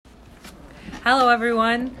Hello,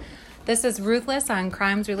 everyone. This is Ruthless on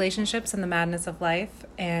Crimes, Relationships, and the Madness of Life.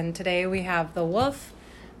 And today we have The Wolf.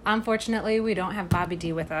 Unfortunately, we don't have Bobby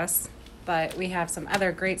D with us, but we have some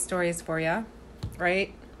other great stories for you,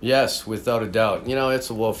 right? Yes, without a doubt.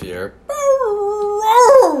 It's a wolf here.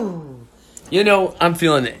 I'm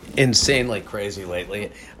feeling insanely crazy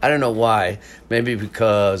lately. I don't know why. Maybe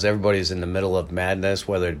because everybody's in the middle of madness,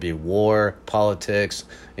 whether it be war, politics,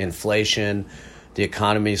 inflation, the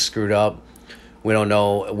economy's screwed up. We don't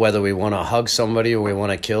know whether we want to hug somebody or we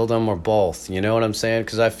want to kill them or both. You know what I'm saying?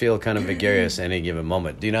 Because I feel kind of gregarious at any given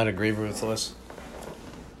moment. Do you not agree, Ruthless?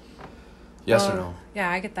 Yes or no? Yeah,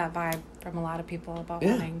 I get that vibe from a lot of people about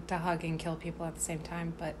wanting to hug and kill people at the same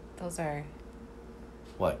time, but those are...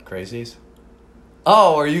 What, crazies?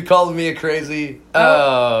 Oh, are you calling me a crazy?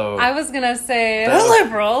 Oh. I was going to say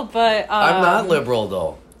liberal, but... I'm not liberal,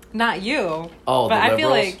 though. Not you. Oh, but the I feel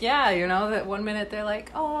liberals? like, that one minute they're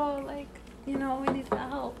like, we need to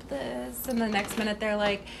help this. And the next minute they're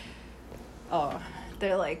like,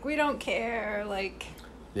 we don't care. Like...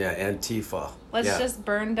 Yeah, Antifa. Let's just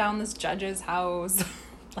burn down this judge's house.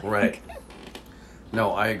 Right.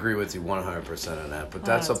 No, I agree with you 100% on that. But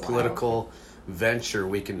that's a political venture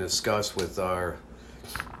we can discuss with our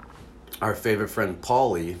favorite friend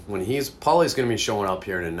Paulie. Paulie's going to be showing up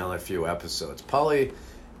here in another few episodes. Paulie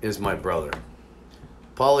is my brother.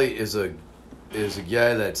 Paulie is a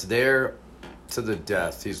guy that's there to the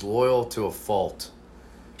death. He's loyal to a fault.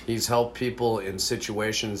 He's helped people in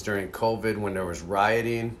situations during COVID when there was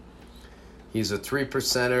rioting. He's a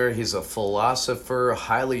 3%er. He's a philosopher,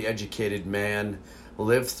 highly educated man,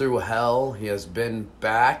 lived through hell. He has been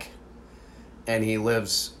back, and he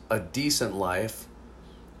lives a decent life,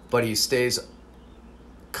 but he stays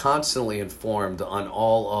constantly informed on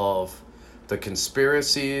all of the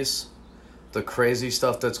conspiracies, the crazy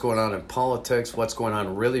stuff that's going on in politics, what's going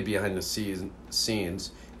on really behind the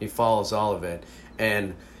scenes. He follows all of it.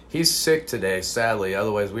 And he's sick today, sadly.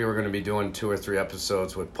 Otherwise, we were going to be doing 2 or 3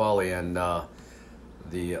 episodes with Paulie and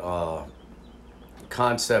the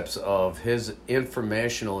concepts of his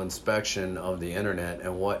informational inspection of the internet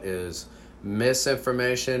and what is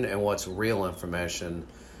misinformation and what's real information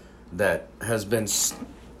that has been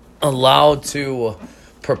allowed to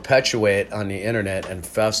perpetuate on the internet and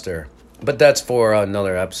fester. But that's for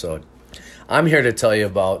another episode. I'm here to tell you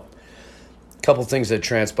about a couple things that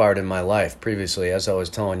transpired in my life previously. As I was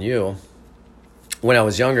telling you, when I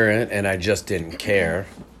was younger and I just didn't care,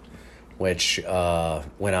 which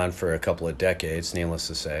went on for a couple of decades, needless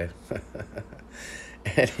to say.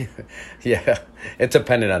 And, yeah, it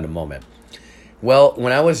depended on the moment. Well,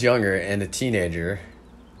 when I was younger and a teenager,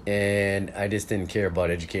 and I just didn't care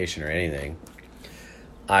about education or anything,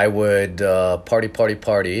 I would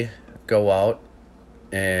party, go out,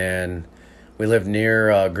 and we lived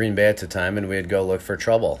near Green Bay at the time, and we'd go look for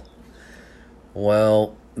trouble.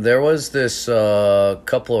 Well, there was this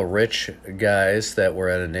couple of rich guys that were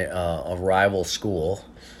at a rival school.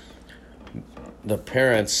 The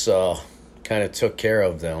parents kind of took care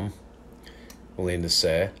of them, willing to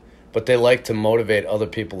say, but they like to motivate other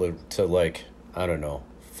people to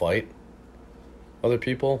fight other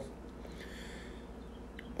people.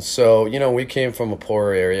 So, we came from a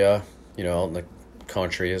poorer area, in the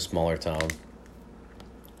country, a smaller town.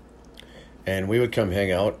 And we would come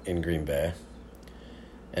hang out in Green Bay.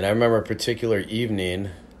 And I remember a particular evening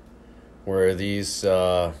where these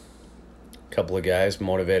couple of guys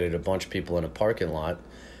motivated a bunch of people in a parking lot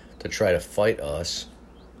to try to fight us.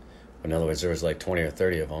 In other words, there was like 20 or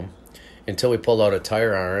 30 of them. Until we pulled out a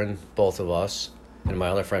tire iron, both of us, and my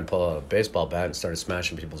other friend pulled out a baseball bat and started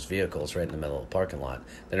smashing people's vehicles right in the middle of the parking lot.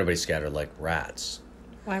 Then everybody scattered like rats.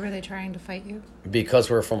 Why were they trying to fight you? Because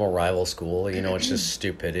we're from a rival school. It's just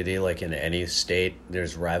stupidity. Like in any state,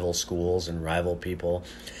 there's rival schools and rival people.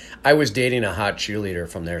 I was dating a hot cheerleader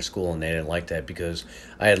from their school, and they didn't like that because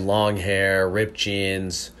I had long hair, ripped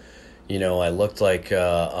jeans. I looked like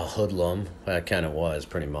a hoodlum. I kind of was,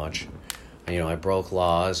 pretty much. I broke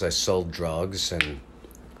laws. I sold drugs, and,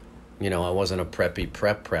 I wasn't a prep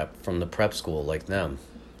from the prep school like them.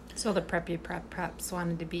 So the preps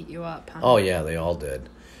wanted to beat you up, huh? Oh, yeah, they all did.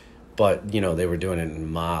 But, they were doing it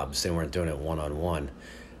in mobs. They weren't doing it one-on-one.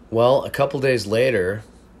 Well, a couple days later,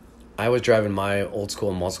 I was driving my old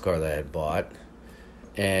school muscle car that I had bought,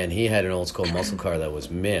 and he had an old school muscle car that was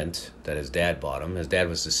mint, that his dad bought him. His dad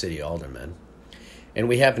was the city alderman. And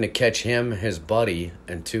we happened to catch him, his buddy,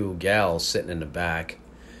 and 2 gals sitting in the back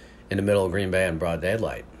in the middle of Green Bay in broad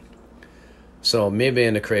daylight. So me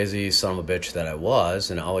being the crazy son of a bitch that I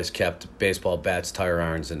was, and always kept baseball bats, tire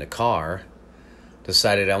irons in the car,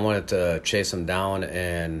 decided I wanted to chase them down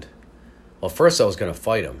and Well, first I was going to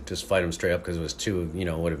fight him, just fight him straight up because it was it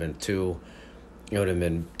would have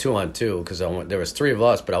been 2-on-2 because there was 3 of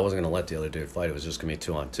us, but I wasn't going to let the other dude fight. It was just going to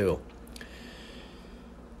be 2-on-2.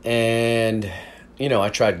 And, I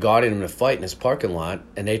tried guarding him to fight in his parking lot,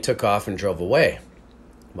 and they took off and drove away.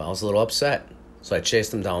 Well, I was a little upset, so I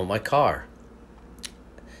chased them down with my car.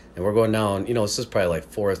 And we're going down, this is probably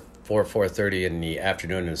like 4:30 in the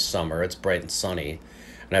afternoon in the summer. It's bright and sunny.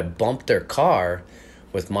 And I bumped their car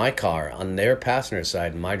with my car on their passenger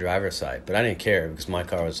side and my driver's side. But I didn't care because my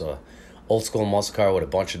car was a old school muscle car with a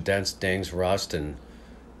bunch of dents, dings, rust, and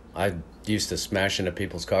I used to smash into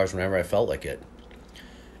people's cars whenever I felt like it.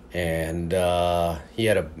 And he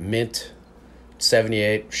had a mint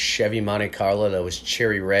 78 Chevy Monte Carlo that was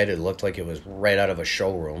cherry red. It looked like it was right out of a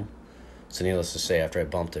showroom. So needless to say, after I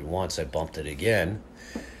bumped it once, I bumped it again.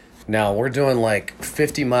 Now, we're doing like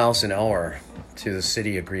 50 miles an hour to the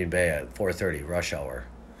city of Green Bay at 4:30, rush hour.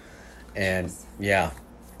 And,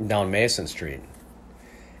 down Mason Street.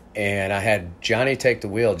 And I had Johnny take the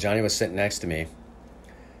wheel. Johnny was sitting next to me.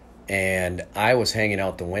 And I was hanging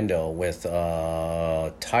out the window with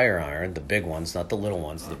tire iron, the big ones, not the little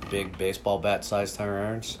ones, the big baseball bat-sized tire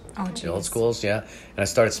irons. Oh, geez. The old schools, yeah. And I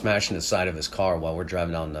started smashing the side of his car while we're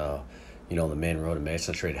driving down the main road of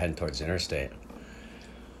Mason Street heading towards the interstate.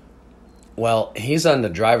 Well, he's on the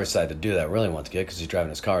driver's side, the dude that I really want to get because he's driving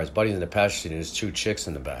his car. His buddy's in the passenger seat and there's 2 chicks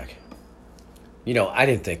in the back. I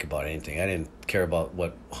didn't think about anything. I didn't care about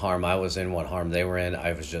what harm I was in, what harm they were in.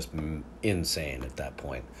 I was just insane at that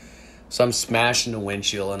point. So I'm smashing the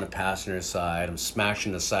windshield on the passenger side. I'm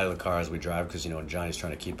smashing the side of the car as we drive because, Johnny's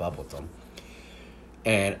trying to keep up with them.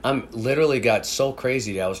 And I'm literally got so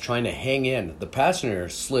crazy that I was trying to hang in. The passenger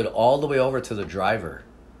slid all the way over to the driver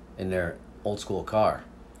in their old school car.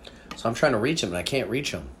 So I'm trying to reach him, and I can't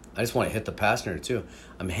reach him. I just want to hit the passenger, too.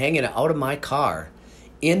 I'm hanging out of my car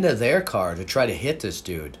into their car to try to hit this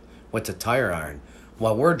dude with the tire iron.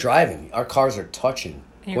 While we're driving, our cars are touching.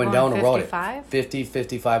 Going down the 55? road at 50,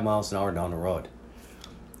 55 miles an hour down the road.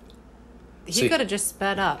 He could have just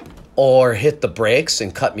sped up. Or hit the brakes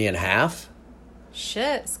and cut me in half.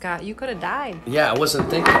 Shit, Scott, you could have died. Yeah, I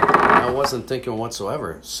wasn't thinking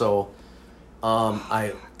whatsoever. So,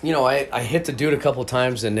 I hit the dude a couple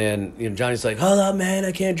times, and then Johnny's like, "Hold up, man,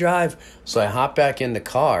 I can't drive." So I hopped back in the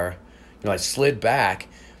car. I slid back,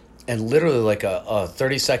 and literally like a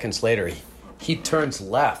 30 seconds later, he turns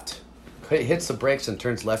left, hits the brakes, and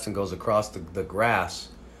turns left and goes across the grass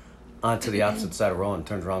onto the opposite side of the road and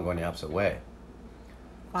turns around going the opposite way.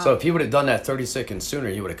 Wow. So if he would have done that 30 seconds sooner,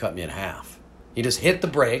 he would have cut me in half. He just hit the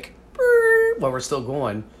brake while we're still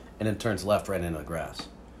going, and then turns left right into the grass.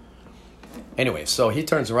 Anyway, so he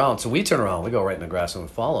turns around. So we turn around. We go right in the grass and we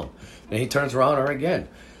follow him. And he turns around her again.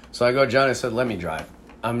 So I go, Johnny, I said, let me drive.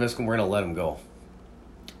 We're going to let him go.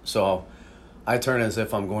 So I turn as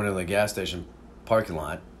if I'm going to the gas station parking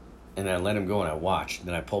lot, and I let him go and I watched.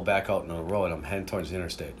 Then I pull back out into the road. I'm heading towards the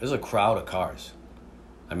interstate. There's a crowd of cars.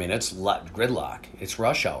 I mean, it's gridlock. It's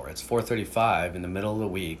rush hour. It's 4:35 in the middle of the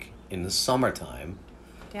week in the summertime.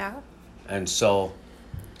 Yeah. And so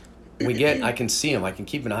I can see him. I can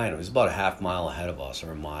keep an eye on him. He's about a half mile ahead of us,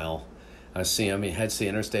 or a mile. I see him. He heads to the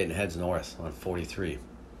interstate and heads north on 43.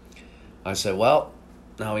 I said, well,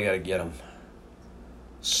 now we got to get him.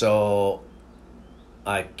 So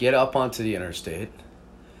I get up onto the interstate,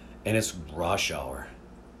 and it's rush hour,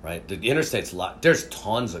 right? The interstate's locked. There's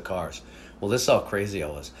tons of cars. Well, this is how crazy I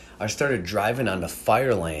was. I started driving on the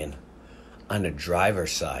fire lane on the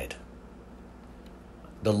driver's side.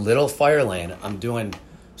 The little fire lane, I'm doing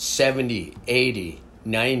 70, 80,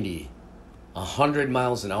 90, 100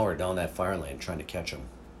 miles an hour down that fire lane trying to catch him.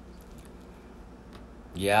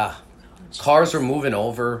 Yeah. Cars were moving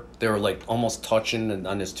over. They were like almost touching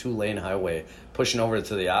on this 2-lane highway, pushing over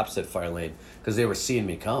to the opposite fire lane because they were seeing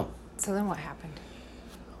me come. So then what happened?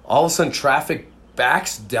 All of a sudden, traffic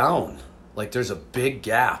backs down. Like there's a big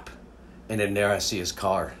gap. And then there I see his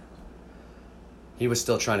car. He was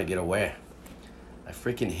still trying to get away. I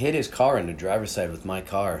freaking hit his car in the driver's side with my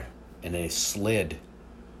car, and they slid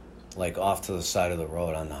like off to the side of the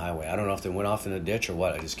road on the highway. I don't know if they went off in the ditch or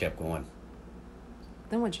what. I just kept going.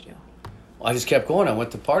 Then what'd you do? I just kept going. I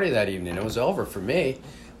went to party that evening. It was over for me.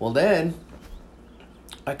 Well, then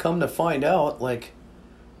I come to find out, like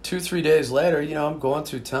 2-3 days later, I'm going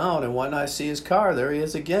through town, and when I see his car, there he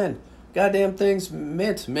is again. Goddamn thing's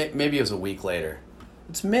mint. Maybe it was a week later.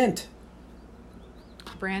 It's mint.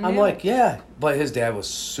 Brand new? I'm like, yeah. But his dad was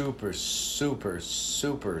super, super,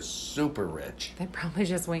 super, super rich. They probably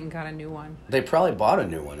just went and got a new one. They probably bought a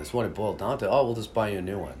new one. That's what it boiled down to. Oh, we'll just buy you a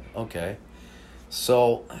new one. Okay.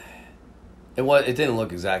 So It didn't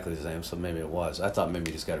look exactly the same, so maybe it was. I thought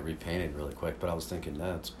maybe he just got it repainted really quick, but I was thinking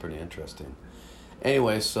that's pretty interesting.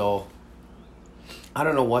 Anyway, so I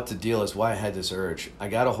don't know what the deal is, why I had this urge. I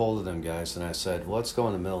got a hold of them guys, and I said, well, let's go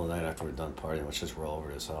in the middle of the night after we're done partying. Let's just roll over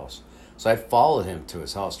to his house. So I followed him to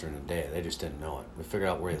his house during the day. They just didn't know it. We figured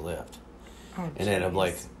out where he lived. Oh, and then at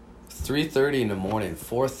like 3:30 in the morning,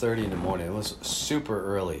 4:30 in the morning, it was super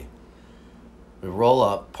early. We roll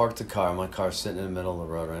up, park the car. My car's sitting in the middle of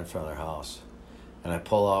the road right in front of their house. And I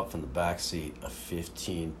pull out from the back seat a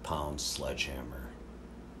 15-pound sledgehammer.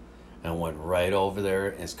 And went right over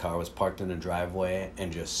there. His car was parked in the driveway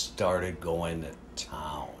and just started going to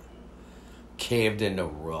town. Caved in the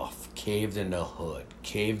roof, caved in the hood,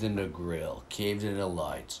 caved in the grill, caved in the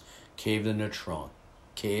lights, caved in the trunk,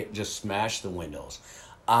 just smashed the windows.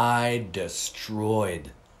 I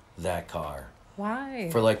destroyed that car. Why?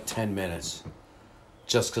 For like 10 minutes.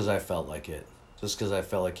 Just because I felt like it. Just because I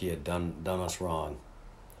felt like he had done us wrong.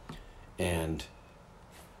 And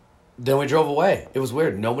then we drove away. It was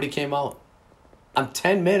weird. Nobody came out. I'm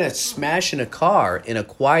 10 minutes smashing a car in a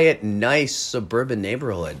quiet, nice suburban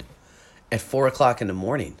neighborhood at 4 o'clock in the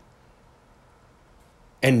morning.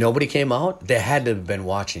 And nobody came out? They had to have been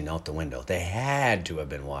watching out the window. They had to have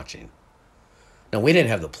been watching. Now, we didn't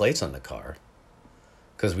have the plates on the car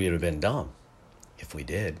because we would have been dumb if we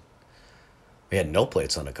did. We had no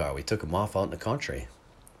plates on the car. We took them off out in the country.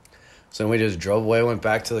 So we just drove away, went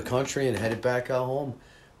back to the country, and headed back out home.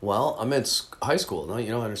 Well, I'm in high school. Now,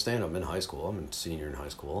 you don't understand. I'm in high school. I'm a senior in high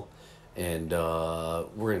school. And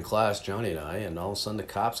we're in class, Johnny and I, and all of a sudden the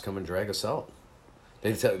cops come and drag us out.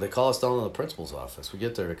 They call us down to the principal's office. We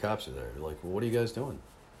get there, the cops are there. They're like, well, what are you guys doing?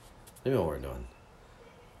 They know what we're doing.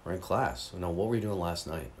 We're in class. No, what were you doing last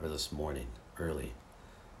night or this morning, early?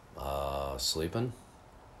 Sleeping?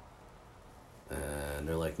 And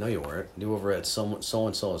they're like, no, you weren't. You were over at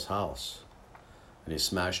so-and-so's house. And you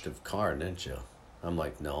smashed a car, didn't you? I'm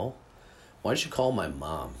like, no. Why don't you call my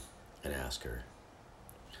mom and ask her?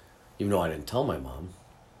 Even though I didn't tell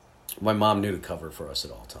my mom knew to cover for us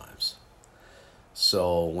at all times.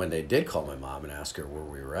 So when they did call my mom and ask her where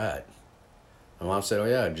we were at, my mom said, oh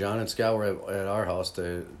yeah, John and Scott were at our house.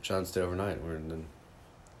 John stayed overnight.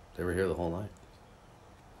 They were here the whole night.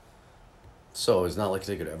 So it's not like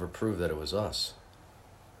they could ever prove that it was us.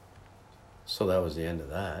 So that was the end of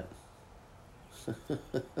that.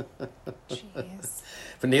 Jeez.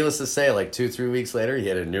 But needless to say, like 2-3 weeks later, he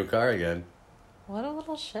had a new car again. What a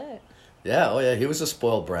little shit. Yeah, oh yeah, he was a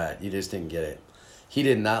spoiled brat. You just didn't get it. He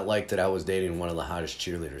did not like that I was dating one of the hottest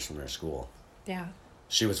cheerleaders from their school. Yeah.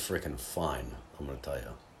 She was freaking fine, I'm going to tell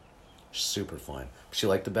you. Super fine. She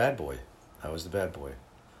liked the bad boy. I was the bad boy.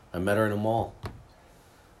 I met her in a mall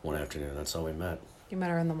one afternoon. That's how we met. You met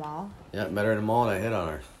her in the mall? Yeah, met her in a mall and I hit on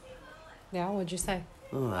her. Yeah, what'd you say?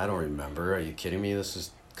 Oh, I don't remember. Are you kidding me? This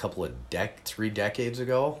is a couple of 3 decades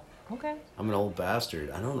ago. Okay. I'm an old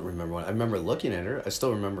bastard. I don't remember I remember looking at her. I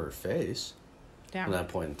still remember her face. Yeah. At that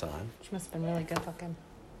point in time. She must have been really good looking.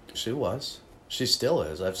 She was. She still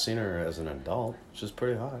is. I've seen her as an adult. She's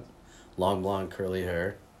pretty hot. Long blonde curly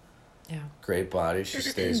hair. Yeah. Great body. She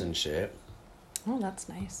stays in shape. Oh, that's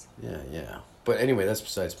nice. Yeah. But anyway, that's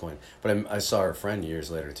besides the point. But I saw her friend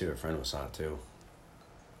years later, too. Her friend was hot, too.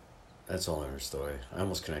 That's all in her story. I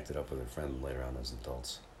almost connected up with her friend later on as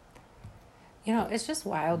adults. You know, it's just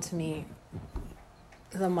wild to me,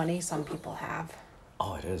 the money some people have.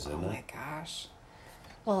 Oh, it is, isn't it? Oh, my gosh.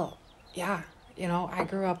 Well, yeah. You know, I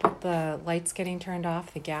grew up with the lights getting turned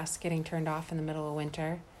off, the gas getting turned off in the middle of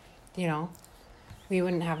winter. You know, we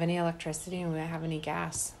wouldn't have any electricity and we wouldn't have any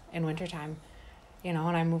gas in wintertime. You know,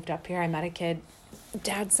 when I moved up here, I met a kid.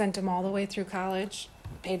 Dad sent him all the way through college,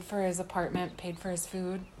 paid for his apartment, paid for his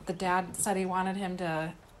food. The dad said he wanted him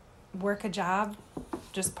to work a job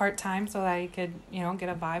just part-time so that he could, you know, get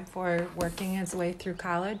a vibe for working his way through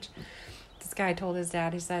college. This guy told his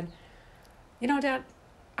dad, he said, you know, Dad,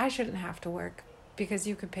 I shouldn't have to work because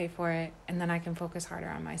you could pay for it and then I can focus harder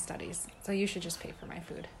on my studies. So you should just pay for my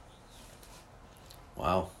food.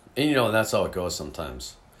 Wow. And you know, that's how it goes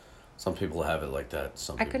sometimes. Some people have it like that.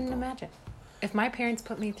 I couldn't imagine. If my parents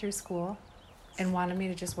put me through school and wanted me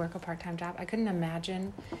to just work a part-time job, I couldn't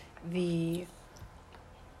imagine the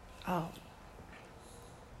entitlement.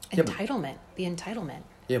 The entitlement.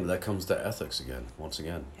 Yeah, but that comes to ethics again. Once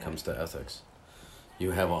again, Yeah. comes to ethics.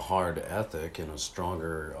 You have a hard ethic and a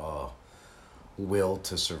stronger will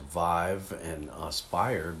to survive and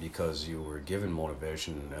aspire because you were given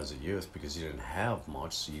motivation as a youth because you didn't have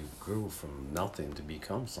much, so you grew from nothing to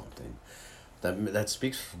become something. That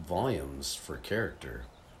speaks volumes for character.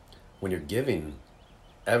 When you're giving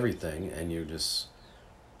everything and you just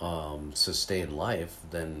sustain life,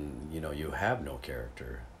 then, you have no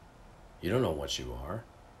character. You don't know what you are.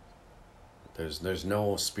 There's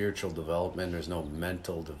no spiritual development. There's no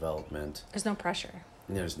mental development. There's no pressure.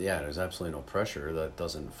 There's absolutely no pressure. That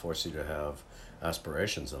doesn't force you to have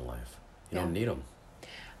aspirations in life. You don't need them.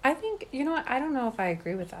 I think, what, I don't know if I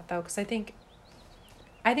agree with that, though, because I think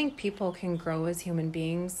people can grow as human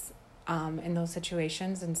beings in those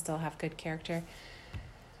situations and still have good character.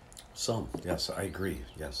 Some, yes, I agree,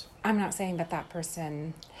 yes. I'm not saying that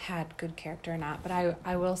person had good character or not, but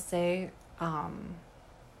I will say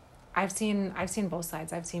I've seen both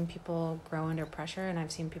sides. I've seen people grow under pressure, and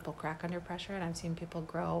I've seen people crack under pressure, and I've seen people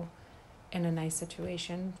grow in a nice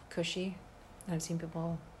situation, cushy, and I've seen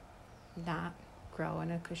people not grow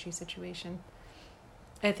in a cushy situation.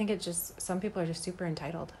 I think some people are just super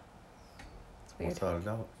entitled. It's weird. Without a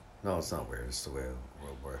doubt. No, it's not weird. It's the way the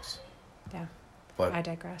world works. Yeah. But I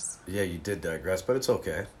digress. Yeah, you did digress, but it's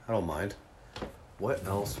okay. I don't mind. What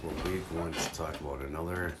else were we going to talk about?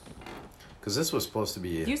 Another... Because this was supposed to be...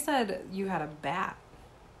 You said you had a bat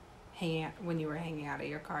when you were hanging out of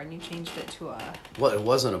your car, and you changed it to a... Well, it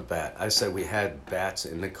wasn't a bat. I said we had bats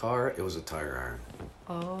in the car. It was a tire iron.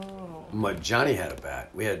 Oh. Johnny had a bat.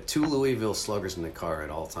 We had 2 Louisville Sluggers in the car at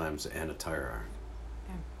all times and a tire iron.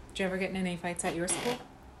 Yeah. Did you ever get in any fights at your school?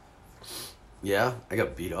 Yeah, I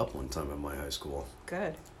got beat up one time at my high school.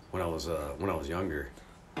 Good. When I was younger.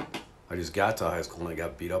 I just got to high school and I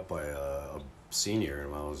got beat up by a senior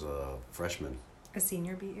when I was a freshman. A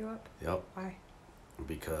senior beat you up? Yep. Why?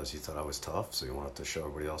 Because he thought I was tough, so he wanted to show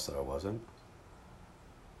everybody else that I wasn't.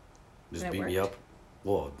 Just beat me up.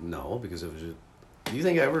 Well, no, because it was just... Do you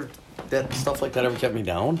think that stuff like that ever kept me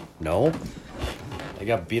down? No. I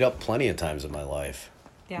got beat up plenty of times in my life.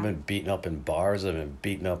 Yeah. I've been beaten up in bars. I've been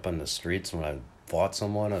beaten up on the streets when I fought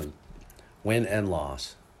someone. And win and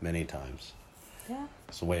loss many times. Yeah.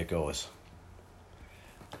 That's the way it goes.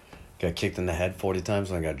 Got kicked in the head 40 times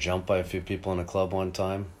when I got jumped by a few people in a club one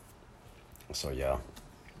time. So, yeah.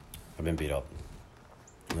 I've been beat up.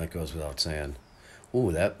 And that goes without saying.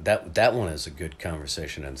 Ooh, that one is a good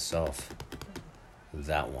conversation in itself.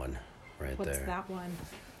 That one right there. What's that one?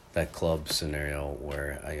 That club scenario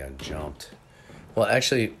where I got jumped. Well,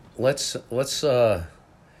 actually, let's I'm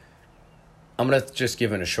going to just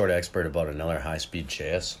give a short expert about another high-speed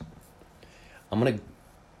chase. I'm going to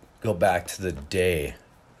go back to the day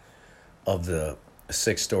of the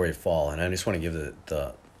 6-story fall, and I just want to give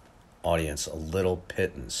the audience a little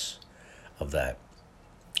pittance of that.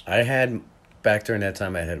 Back during that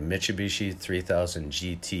time, I had a Mitsubishi 3000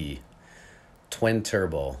 GT twin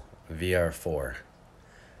turbo VR4.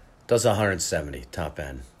 Does 170 top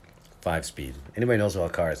end, 5-speed. Anybody knows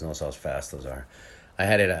about cars knows how fast those are. I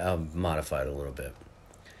had it modified a little bit.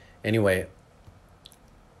 Anyway,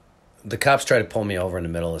 the cops tried to pull me over in the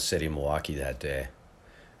middle of the city of Milwaukee that day,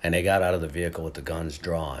 and they got out of the vehicle with the guns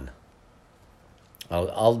drawn.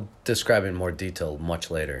 I'll describe it in more detail much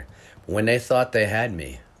later. When they thought they had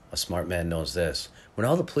me, a smart man knows this. When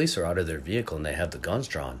all the police are out of their vehicle and they have the guns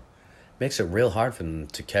drawn, it makes it real hard for them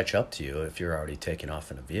to catch up to you if you're already taking off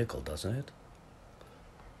in a vehicle, doesn't it?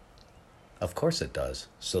 Of course it does.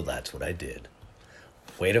 So that's what I did.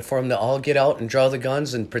 Waited for them to all get out and draw the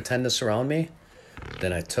guns and pretend to surround me.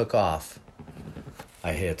 Then I took off.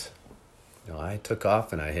 I took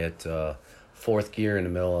off and I hit fourth gear in the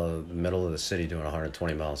middle of the city doing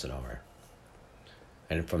 120 miles an hour.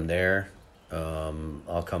 And from there,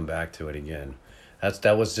 I'll come back to it again.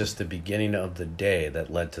 That was just the beginning of the day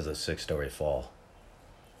that led to the 6-story fall.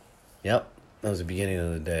 Yep, that was the beginning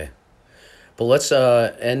of the day. But let's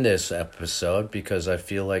end this episode because I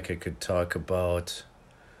feel like I could talk about...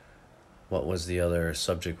 What was the other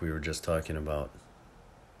subject we were just talking about?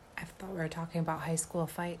 I thought we were talking about high school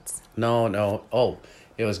fights. No. Oh,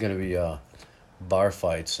 it was going to be bar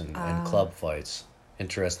fights and club fights.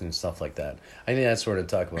 Interesting stuff like that. I think that's what we're going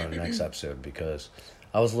to talk about in the next episode because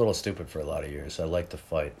I was a little stupid for a lot of years. I like to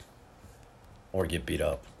fight or get beat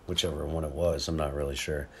up, whichever one it was. I'm not really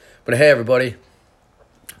sure. But hey, everybody.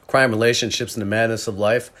 Crime, relationships, and the madness of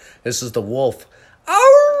life. This is the Wolf.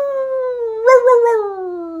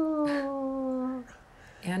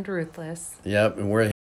 And Ruthless. Yep, and we're